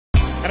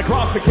And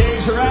across the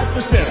cage, her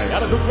adversary,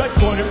 out of the red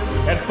corner,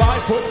 at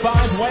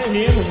 5'5", weighing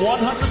in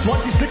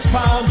 126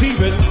 pounds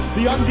even,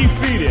 the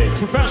undefeated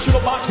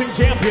professional boxing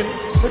champion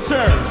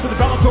returns to the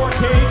Bellator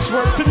cage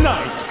where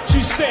tonight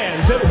she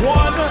stands at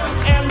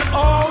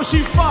 1-0. She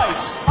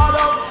fights out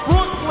of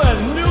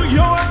Brooklyn, New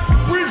York,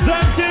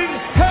 presenting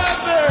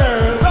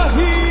Heather "The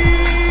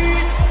Heat"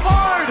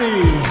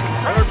 Hardy.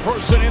 Third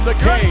person in the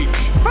cage.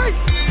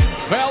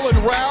 Fell in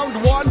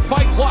round one.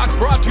 Fight clock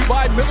brought to you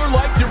by Miller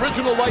Lite, the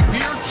original light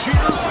beer.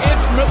 Cheers,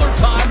 it's Miller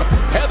time.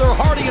 Heather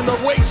Hardy, and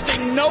they're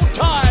wasting no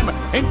time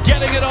in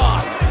getting it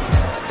on.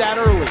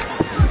 That early.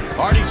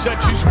 Hardy said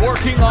she's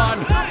working on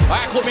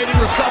acclimating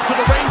herself to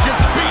the range and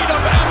speed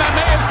of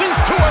MMA as these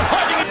two are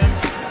fighting.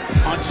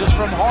 Punches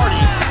from Hardy.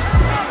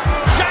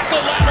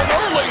 Jack-o'-lantern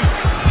early.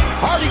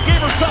 Hardy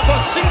gave herself a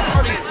seat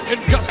party in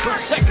just her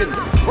second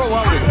throw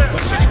outing.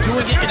 But she's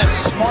doing it in a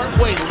smart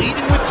way,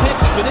 leading with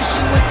kicks,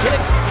 finishing with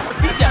kicks.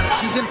 Feet down,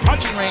 she's in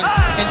punching range,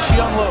 and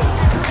she unloads.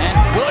 And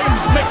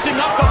Williams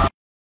mixing up the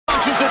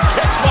punches and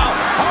kicks while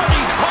Hardy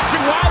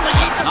punching wildly.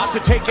 Not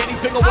to take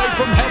anything away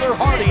from Heather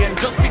Hardy, and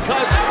just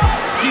because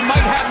she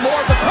might have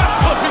more of the press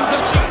clippings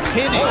that she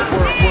hitting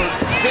were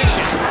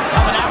vicious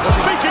coming out.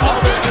 Speaking of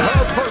it,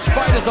 her first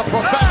fight as a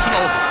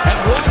professional, and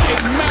what a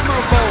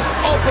memorable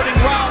opening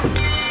round.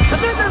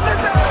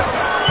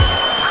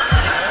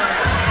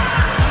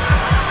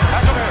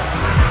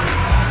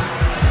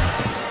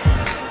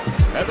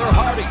 Heather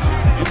Hardy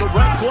in the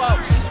red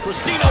gloves,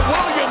 Christina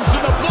Williams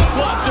in the blue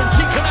gloves, and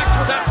she connects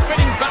with that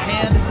spinning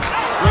backhand.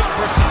 Great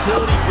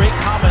versatility, great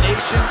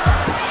combinations.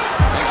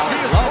 And she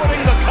is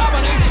putting the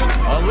combination.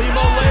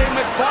 Alima Lay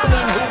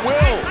McFarland, who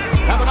will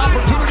have an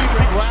opportunity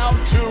to round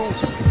two.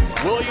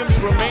 Williams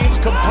remains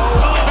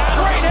composed.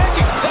 Great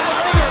edging. That's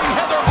hitting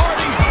Heather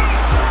Hardy.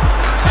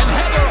 And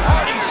Heather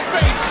Hardy's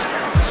face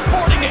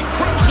sporting a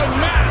crimson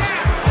mask.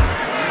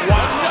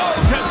 One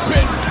nose has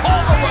been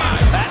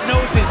pulverized. That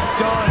nose is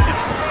done.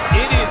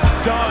 It is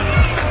done.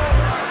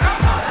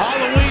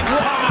 Halloween's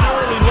coming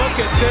early. Look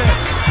at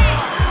this.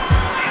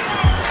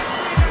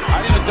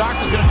 I think the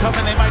doctor's going to come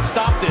in. They might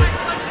stop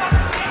this.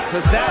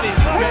 Because that is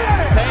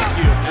bad.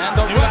 Thank you. And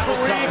the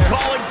referee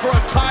calling for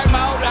a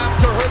timeout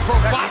after her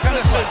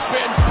proboscis has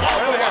been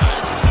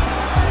pulverized.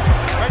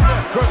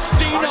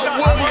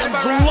 Christina Williams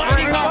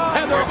lighting up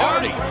Heather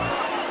Hardy.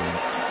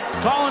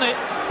 Calling it.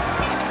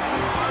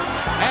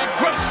 And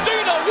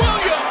Christina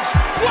Williams,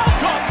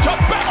 welcome to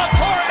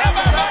Bellator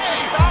MMA.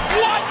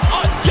 What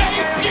a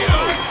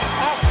debut.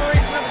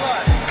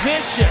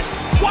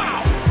 Vicious.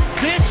 Wow.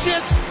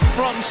 Vicious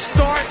from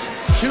start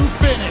to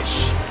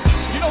finish.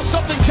 You know,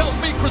 something tells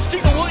me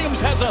Christina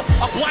Williams has a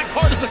black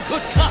heart of the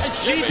good kind.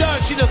 She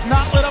does. She does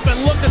not let up and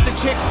look at the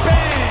kick.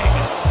 Bang!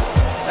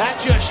 That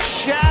just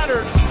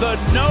shattered the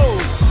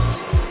nose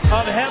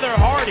of Heather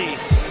Hardy.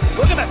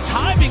 Look at the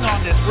timing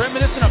on this.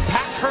 Reminiscent of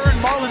Pat Kerr and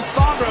Marlon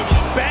Sandro.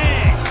 Just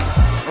bang!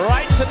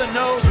 Right to the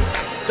nose.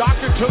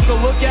 Doctor took a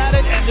look at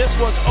it, and this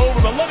was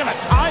over. But look at the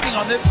timing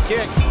on this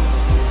kick.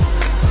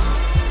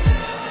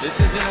 This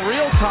is in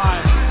real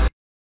time.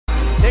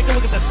 Take a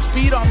look at the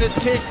speed on this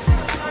kick.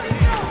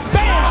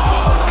 Bam!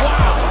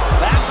 Wow!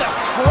 That's a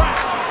crack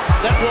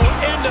that will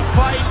end a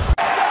fight.